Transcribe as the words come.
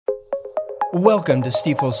Welcome to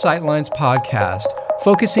Stifel's Sightlines podcast,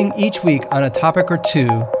 focusing each week on a topic or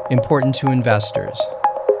two important to investors.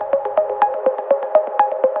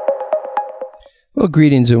 Well,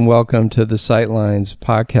 greetings and welcome to the Sightlines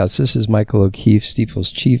podcast. This is Michael O'Keefe,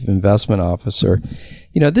 Stifel's Chief Investment Officer.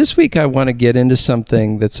 This week I want to get into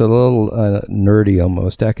something that's a little nerdy,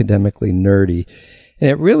 almost academically nerdy. And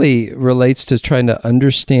it really relates to trying to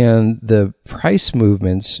understand the price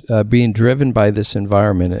movements being driven by this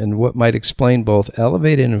environment and what might explain both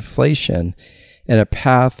elevated inflation and a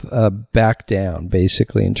path back down,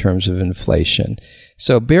 basically, in terms of inflation.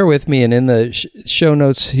 So bear with me, and in the show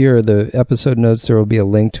notes here, the episode notes, there will be a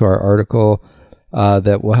link to our article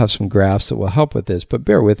that will have some graphs that will help with this, but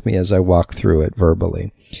bear with me as I walk through it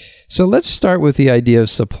verbally. So let's start with the idea of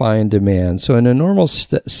supply and demand. So in a normal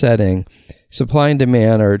setting, supply and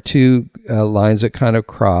demand are two lines that kind of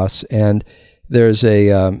cross, and there's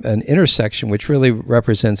an intersection which really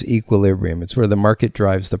represents equilibrium. It's where the market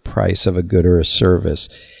drives the price of a good or a service.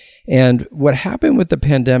 And what happened with the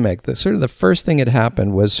pandemic, the first thing that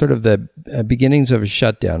happened was sort of the beginnings of a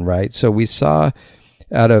shutdown, right? So we saw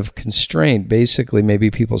out of constraint, basically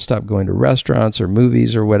maybe people stopped going to restaurants or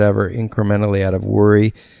movies or whatever incrementally out of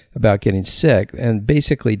worry about getting sick, and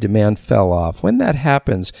basically demand fell off. When that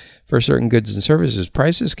happens for certain goods and services,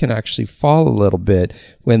 prices can actually fall a little bit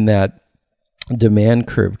when that demand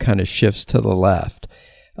curve kind of shifts to the left.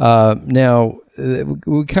 Now,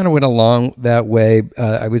 we kind of went along that way,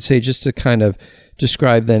 I would say, just to kind of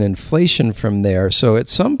describe then inflation from there. So at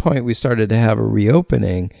some point we started to have a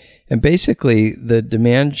reopening, and basically the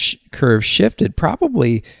demand curve shifted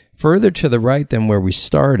probably further to the right than where we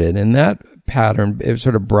started, and that pattern, it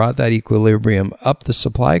sort of brought that equilibrium up the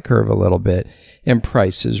supply curve a little bit, and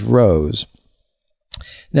prices rose.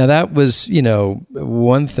 Now that was,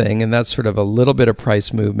 one thing, and that's sort of a little bit of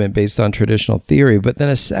price movement based on traditional theory. But then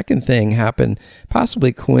a second thing happened,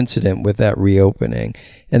 possibly coincident with that reopening,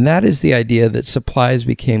 and that is the idea that supplies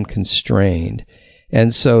became constrained.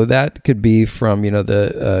 And so that could be from,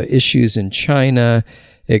 the issues in China.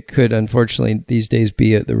 It could, unfortunately, these days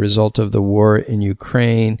be the result of the war in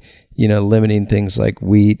Ukraine, limiting things like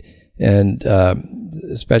wheat and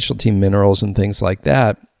specialty minerals and things like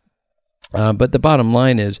that. But the bottom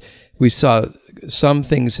line is we saw some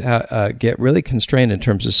things get really constrained in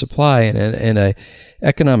terms of supply, and in an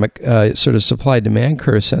economic sort of supply-demand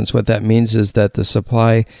curve sense, what that means is that the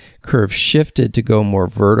supply curve shifted to go more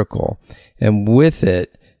vertical, and with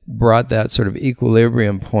it brought that sort of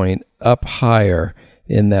equilibrium point up higher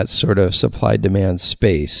in that sort of supply-demand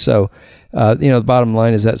space. So the bottom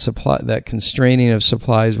line is that constraining of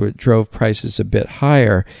supplies drove prices a bit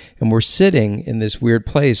higher, and we're sitting in this weird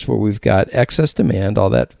place where we've got excess demand, all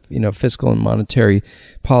that fiscal and monetary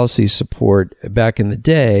policy support back in the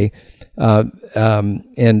day, and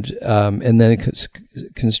then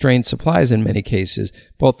constrained supplies in many cases.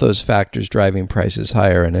 Both those factors driving prices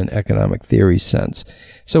higher in an economic theory sense.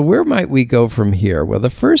 So where might we go from here? Well, the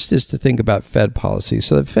first is to think about Fed policy.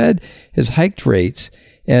 So the Fed has hiked rates.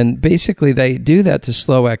 And basically, they do that to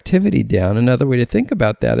slow activity down. Another way to think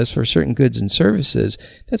about that is for certain goods and services,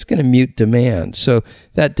 that's going to mute demand. So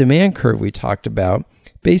that demand curve we talked about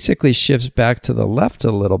basically shifts back to the left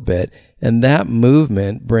a little bit, and that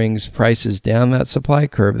movement brings prices down that supply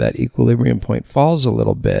curve. That equilibrium point falls a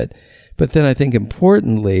little bit. But then I think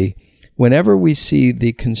importantly, whenever we see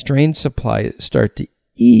the constrained supply start to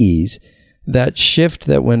ease, that shift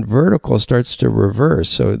that went vertical starts to reverse.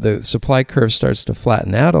 So the supply curve starts to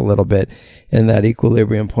flatten out a little bit, and that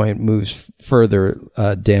equilibrium point moves further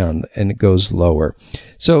down and it goes lower.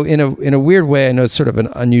 So in a weird way, I know it's sort of an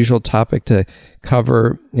unusual topic to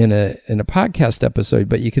cover in a podcast episode,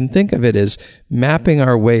 but you can think of it as mapping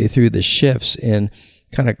our way through the shifts in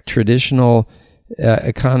kind of traditional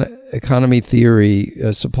economy theory,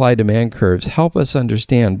 supply-demand curves help us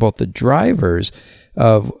understand both the drivers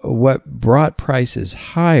of what brought prices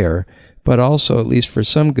higher, but also, at least for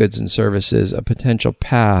some goods and services, a potential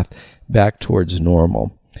path back towards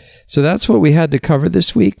normal. So that's what we had to cover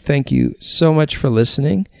this week. Thank you so much for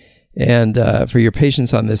listening and for your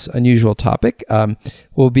patience on this unusual topic.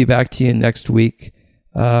 We'll be back to you next week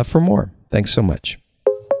for more. Thanks so much.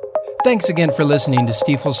 Thanks again for listening to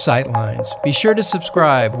Stifel's Sightlines. Be sure to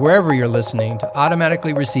subscribe wherever you're listening to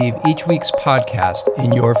automatically receive each week's podcast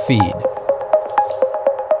in your feed.